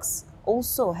Starbucks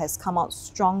also has come out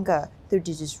stronger through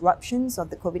the disruptions of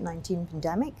the COVID-19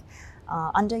 pandemic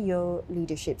under your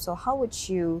leadership. So how would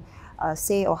you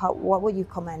say, or what would you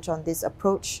comment on this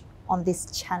approach, on this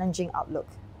challenging outlook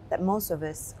that most of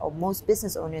us or most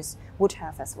business owners would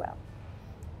have as well?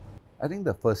 I think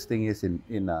the first thing is if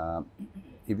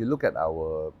you look at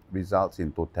our results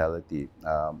in totality,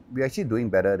 we're actually doing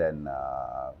better than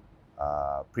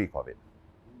pre-COVID.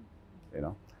 You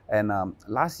know, and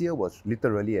last year was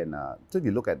literally so if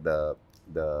you look at the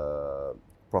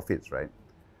profits, right?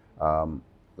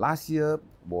 Last year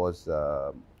was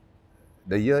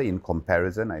the year in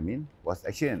comparison, was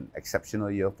actually an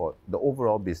exceptional year for the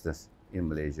overall business in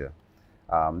Malaysia.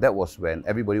 That was when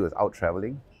everybody was out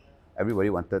traveling. Everybody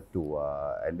wanted to,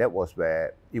 and that was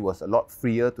where it was a lot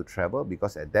freer to travel,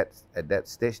 because at that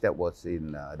stage, that was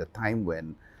in the time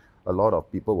when a lot of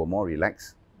people were more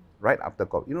relaxed. Right after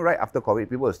COVID, right after COVID,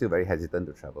 people were still very hesitant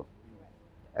to travel.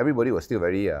 Everybody was still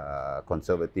very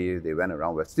conservative. They went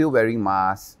around, were still wearing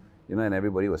masks, and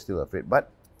everybody was still afraid.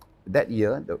 But that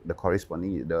year, the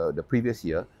corresponding, the previous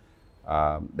year,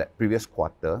 that previous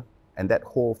quarter and that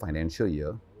whole financial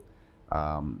year,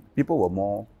 people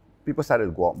started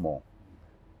to go out more,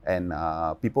 and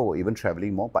people were even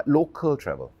traveling more, but local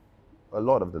travel, a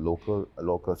lot of the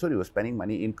local, so they were spending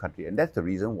money in country, and that's the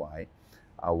reason why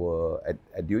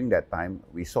during that time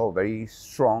we saw very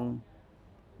strong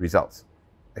results,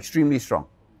 extremely strong.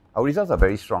 Our results are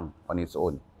very strong on its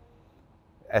own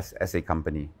as a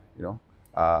company.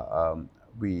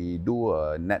 We do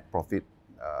a net profit.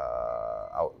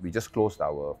 We just closed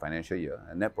our financial year,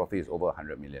 and net profit is over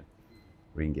 100 million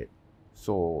ringgit.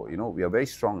 So we are very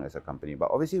strong as a company.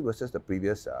 But obviously versus the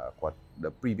previous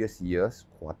year's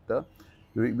quarter,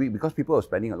 because people are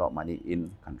spending a lot of money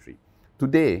in country.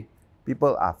 Today,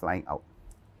 people are flying out.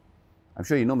 I'm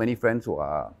sure you know many friends who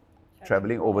are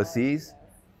traveling overseas,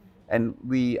 and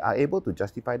we are able to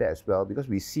justify that as well because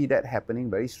we see that happening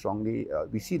very strongly.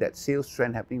 We see that sales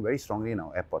trend happening very strongly in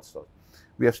our airport stores.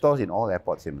 We have stores in all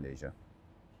airports in Malaysia,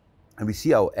 and we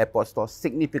see our airport stores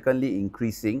significantly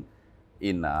increasing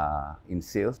in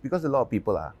sales because a lot of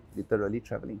people are literally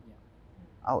traveling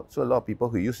out. So a lot of people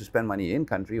who used to spend money in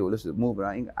country, who used to move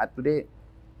around, are today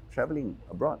traveling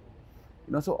abroad.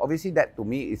 So obviously that to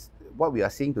me is what we are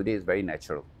seeing today is very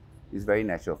natural. It's very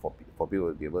natural for people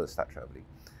to be able to start traveling.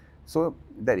 So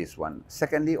that is one.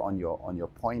 Secondly, on your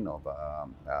point of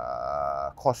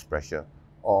cost pressure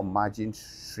or margin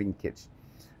shrinkage,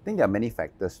 I think there are many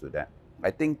factors to that. I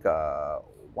think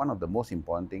one of the most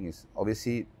important things is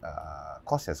obviously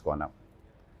cost has gone up.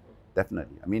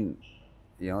 Definitely. I mean,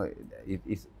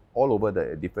 it's all over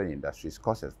the different industries.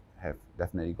 Costs have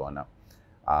definitely gone up.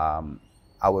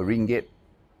 Our ringgit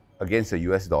against the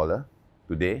US dollar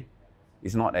today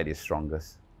is not at its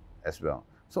strongest as well.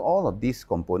 So all of these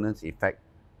components affect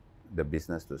the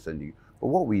business to a certain degree. But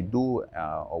what we do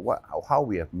how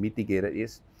we have mitigated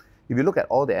is, if you look at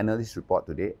all the analyst report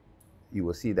today, you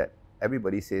will see that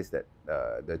everybody says that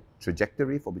the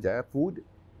trajectory for Berjaya food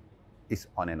is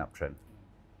on an uptrend.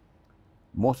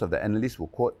 Most of the analysts will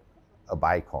quote a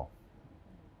buy call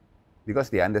because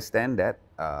they understand that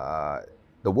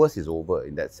the worst is over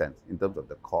in that sense, in terms of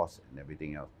the cost and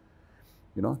everything else.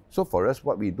 So for us,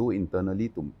 what we do internally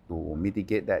to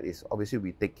mitigate that is obviously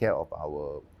we take care of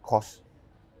our costs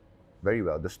very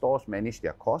well. The stores manage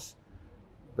their costs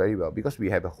very well because we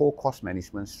have a whole cost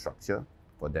management structure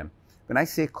for them. When I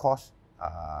say cost,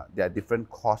 there are different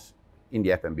costs in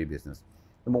the F&B business.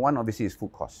 Number one, obviously, is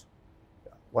food costs.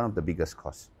 One of the biggest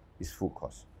costs is food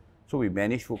costs. So we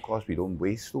manage food costs. We don't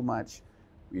waste too much.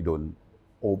 We don't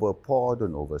overpour,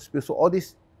 don't overspill. So all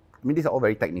this, these are all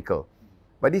very technical.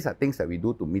 But these are things that we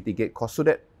do to mitigate costs, so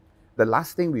that the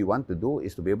last thing we want to do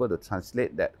is to be able to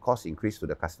translate that cost increase to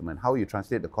the customer. And how you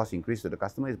translate the cost increase to the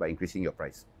customer is by increasing your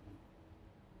price.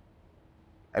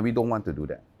 And we don't want to do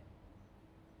that.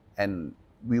 And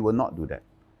we will not do that.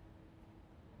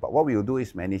 But what we will do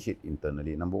is manage it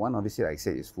internally. Number one, obviously, like I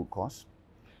said, is food costs.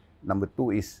 Number two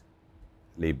is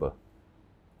labor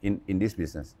in this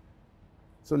business.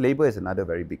 So labor is another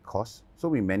very big cost. So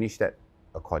we manage that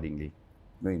accordingly.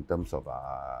 In terms of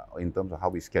how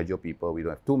we schedule people, we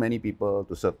don't have too many people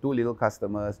to serve too little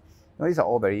customers. These are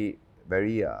all very,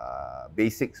 very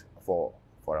basics for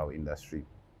our industry.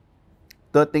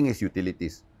 Third thing is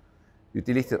utilities.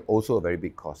 Utilities are also a very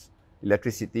big cost.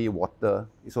 Electricity, water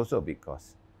is also a big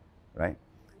cost, right?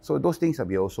 So those things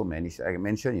we also manage. I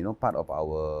mentioned, part of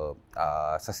our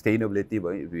sustainability,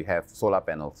 we have solar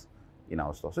panels in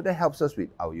our store. So that helps us with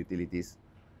our utilities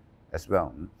as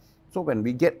well. So when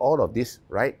we get all of this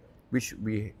right, which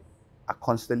we are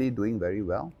constantly doing very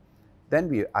well, then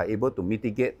we are able to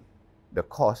mitigate the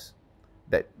costs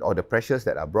or the pressures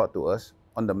that are brought to us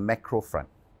on the macro front.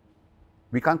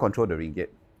 We can't control the ringgit.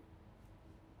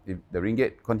 If the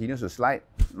ringgit continues to slide,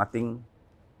 nothing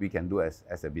we can do as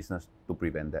a business to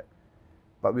prevent that.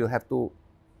 But we'll have to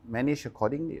manage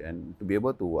accordingly and to be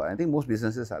able to, I think most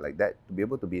businesses are like that, to be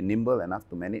able to be nimble enough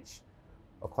to manage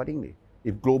accordingly.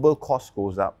 If global cost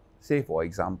goes up, say for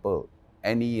example,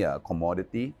 any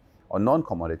commodity or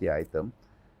non-commodity item,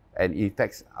 and it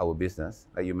affects our business,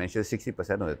 like you mentioned,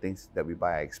 60% of the things that we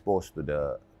buy are exposed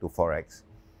to Forex,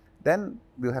 then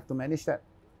we'll have to manage that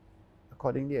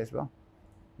accordingly as well.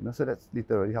 So that's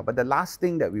literally how. But the last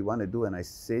thing that we want to do, and I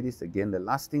say this again, the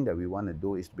last thing that we want to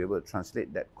do is to be able to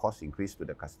translate that cost increase to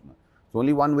the customer. So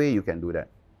only one way you can do that,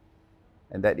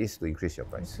 and that is to increase your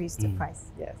price. Increase the price,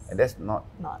 yes. And that's not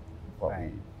what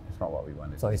right. It's not what we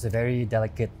want to do. So it's a very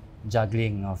delicate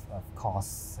juggling of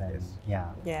costs. And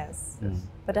Yes. Mm.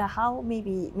 But how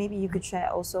maybe you could share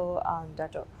also,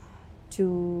 Dato,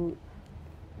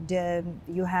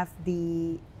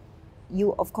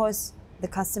 you of course the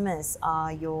customers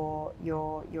are your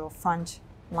front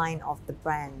line of the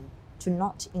brand to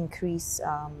not increase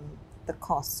the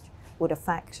cost would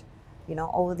affect, you know,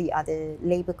 all the other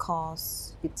labor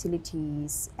costs,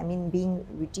 utilities, I mean, being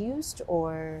reduced,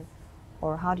 or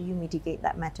how do you mitigate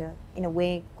that matter? In a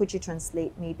way, could you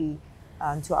translate maybe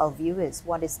to our viewers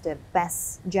what is the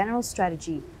best general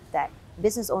strategy that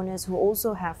business owners who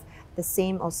also have the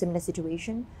same or similar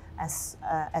situation as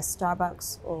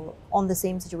Starbucks, or on the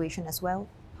same situation as well?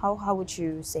 How would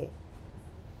you say?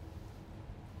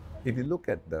 If you look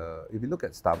at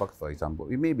Starbucks, for example,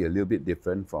 it may be a little bit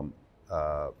different from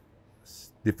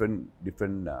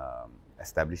different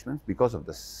establishments because of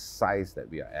the size that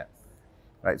we are at,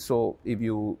 right? So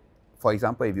for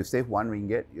example, if you save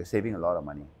RM1, you're saving a lot of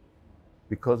money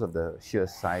because of the sheer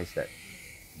size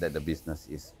that the business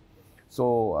is.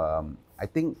 So I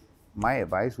think my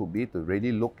advice would be to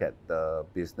really look at the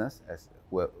business as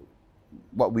well.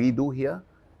 What we do here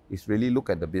is really look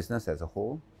at the business as a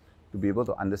whole, to be able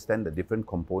to understand the different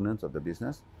components of the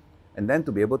business, and then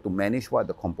to be able to manage what are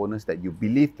the components that you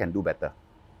believe can do better.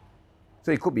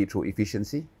 So it could be through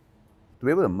efficiency, to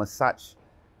be able to massage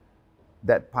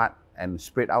that part and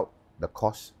spread out the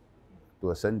cost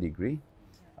to a certain degree.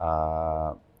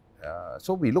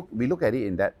 So we look at it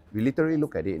in that, we literally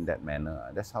look at it in that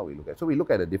manner. That's how we look at it. So we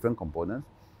look at the different components,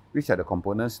 which are the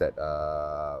components that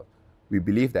we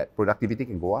believe that productivity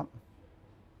can go up,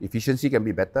 efficiency can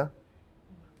be better,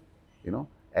 you know,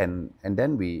 and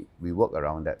then we work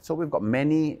around that. So if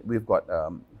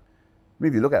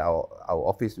you look at our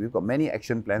office, we've got many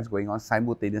action plans going on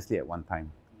simultaneously at one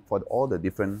time for all the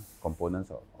different components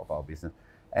of our business.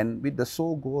 And with the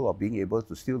sole goal of being able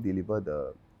to still deliver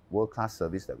the world-class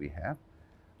service that we have,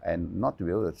 and not to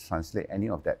be able to translate any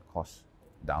of that cost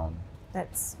down.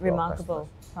 That's remarkable,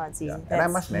 Haji. Yeah. And I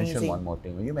must mention one more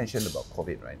thing. When you mentioned about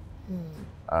COVID, right?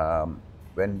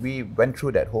 When we went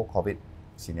through that whole COVID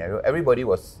scenario, everybody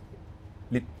was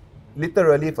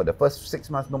literally, for the first 6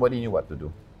 months, nobody knew what to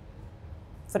do.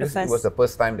 It was the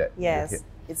first time that yes,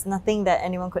 it's nothing that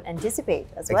anyone could anticipate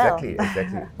as well.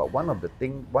 Exactly. But one of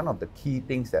the key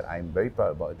things that I'm very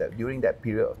proud about is that during that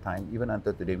period of time, even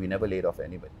until today, we never laid off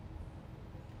anybody.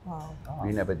 Wow.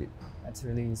 We never did. That's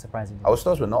really surprising. Our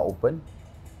stores were not open.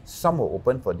 Some were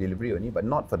open for delivery only, but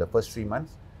not for the first 3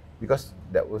 months, because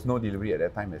there was no delivery at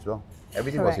that time as well.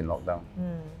 Everything was in lockdown.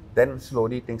 Then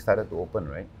slowly things started to open,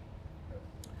 right?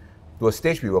 To a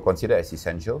stage, we were considered as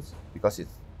essentials because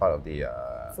it's part of the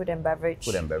food and beverage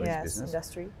business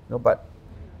industry. No, but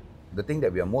the thing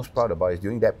that we are most proud about is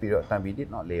during that period of time, we did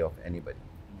not lay off anybody.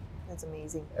 That's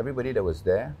amazing. Everybody that was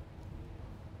there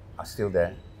are still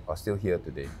there, are still here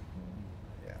today.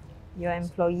 Your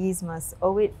employees must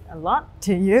owe it a lot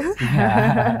to you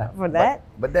for that.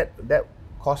 But that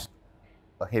cost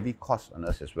a heavy cost on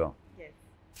us as well. Yes.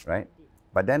 Right?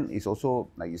 But then it's also,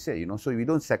 like you said, you know, so we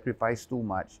don't sacrifice too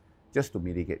much just to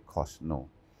mitigate costs. No.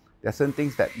 There are certain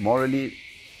things that morally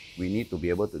we need to be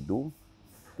able to do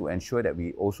to ensure that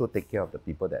we also take care of the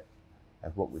people that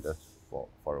have worked with us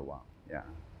for a while. Yeah.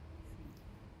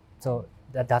 So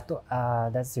Dato,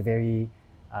 that's a very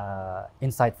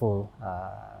insightful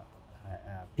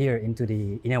peer into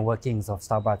the inner workings of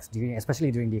Starbucks,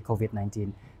 especially during the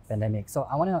COVID-19 pandemic. So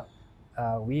I want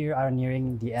to, we are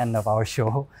nearing the end of our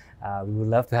show. We would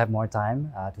love to have more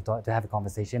time to have a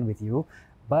conversation with you.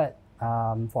 But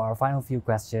for our final few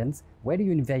questions, where do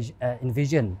you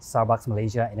envision Starbucks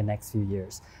Malaysia in the next few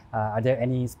years? Are there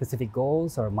any specific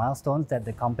goals or milestones that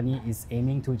the company is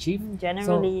aiming to achieve?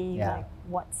 Generally, like,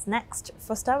 what's next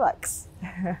for Starbucks?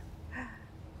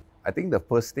 I think the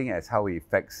first thing is how it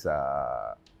affects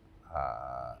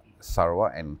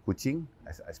Sarawak and Kuching.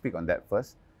 I speak on that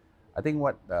first. I think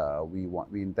what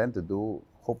we intend to do,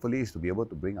 hopefully, is to be able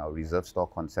to bring our reserve store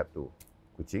concept to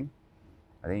Kuching.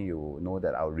 I think you know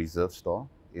that our reserve store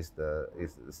is the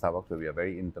Starbucks where we are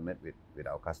very intimate with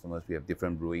our customers. We have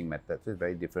different brewing methods. So it's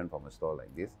very different from a store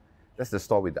like this. That's the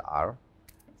store with the R.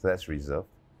 So that's reserve.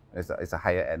 It's a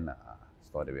higher end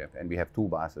store that we have. And we have 2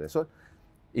 bars there. So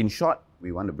in short,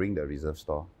 we want to bring the reserve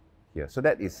store here. So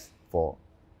that is for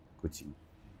Kuching.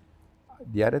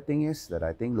 The other thing is that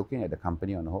I think looking at the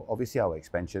company on the whole, obviously our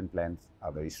expansion plans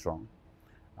are very strong.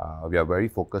 We are very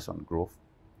focused on growth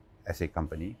as a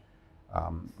company.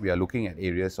 We are looking at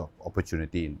areas of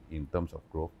opportunity in terms of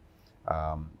growth.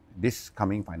 This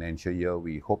coming financial year,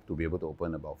 we hope to be able to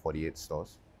open about 48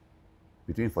 stores,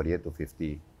 between 48 to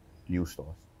 50 new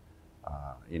stores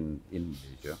in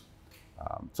Malaysia.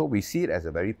 So we see it as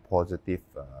a very positive,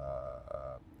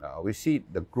 we see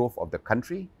the growth of the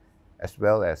country as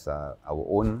well as our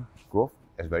own growth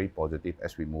as very positive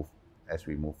as we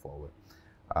move forward.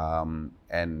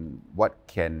 And what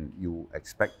can you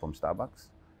expect from Starbucks?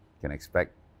 You can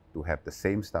expect to have the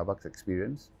same Starbucks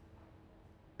experience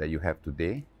that you have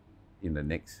today in the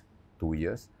next 2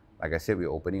 years. Like I said, we're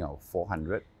opening our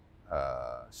 400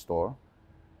 store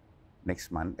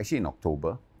next month. Actually, in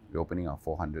October, we're opening our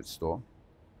 400 store.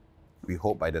 We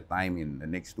hope by the time in the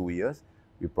next 2 years,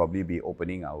 we'll probably be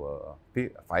opening our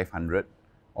 500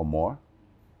 or more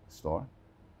store.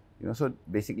 You know, so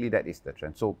basically that is the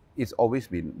trend. So it's always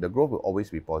been, the growth will always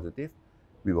be positive.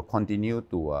 We will continue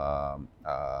to,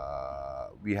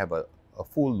 we have a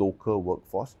full local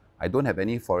workforce. I don't have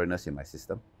any foreigners in my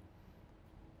system.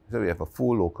 So we have a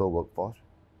full local workforce.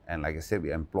 And like I said,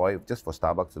 we employ, just for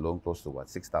Starbucks alone, close to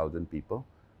 6,000 people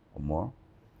or more.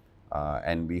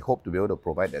 And we hope to be able to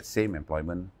provide that same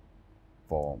employment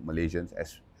for Malaysians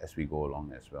as we go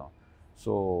along as well.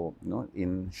 So, you know,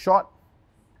 in short,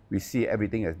 we see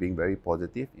everything as being very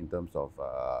positive in terms of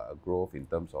growth, in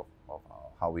terms of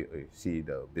how we see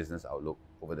the business outlook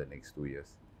over the next 2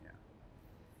 years. Yeah.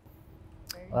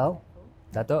 Well,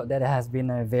 Dato, that has been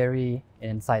a very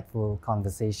insightful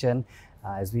conversation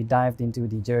as we dived into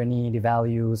the journey, the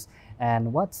values,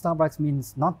 and what Starbucks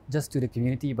means not just to the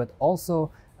community, but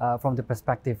also from the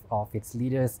perspective of its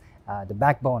leaders, the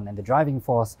backbone and the driving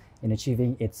force in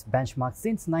achieving its benchmark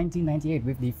since 1998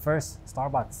 with the first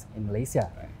Starbucks in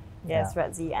Malaysia. Right. Yes,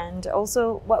 Razi. And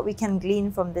also what we can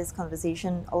glean from this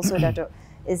conversation also, Dato,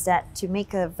 is that to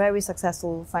make a very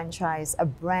successful franchise, a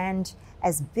brand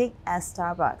as big as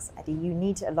Starbucks, I think you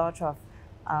need a lot of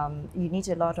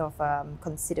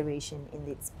consideration in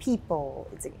its people,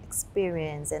 its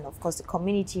experience, and of course the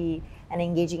community, and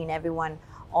engaging in everyone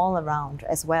all around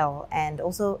as well. And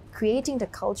also creating the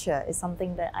culture is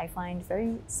something that I find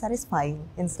very satisfying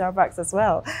in Starbucks as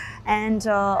well. And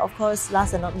of course,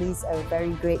 last and not least, a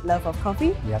very great love of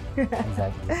coffee. Yep,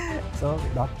 exactly. So,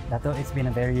 Dato, it's been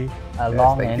a very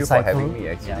long and insightful. Thank you for having me,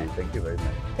 actually. Yeah. Thank you very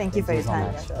much. Thank you for your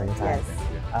time, so Dato. much for your time.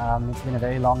 Yes. It's been a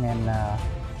very long and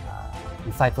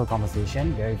insightful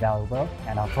conversation, very valuable,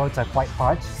 and our throats are quite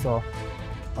parched, so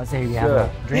let's say we have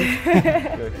a drink.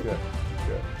 Sure.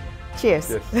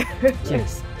 Cheers.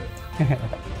 Cheers.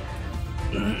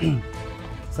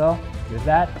 So, with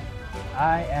that,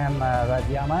 I am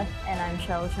Razi Ahmad. And I'm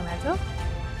Cheryl Chamato,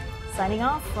 signing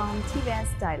off from TVS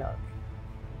Dialog.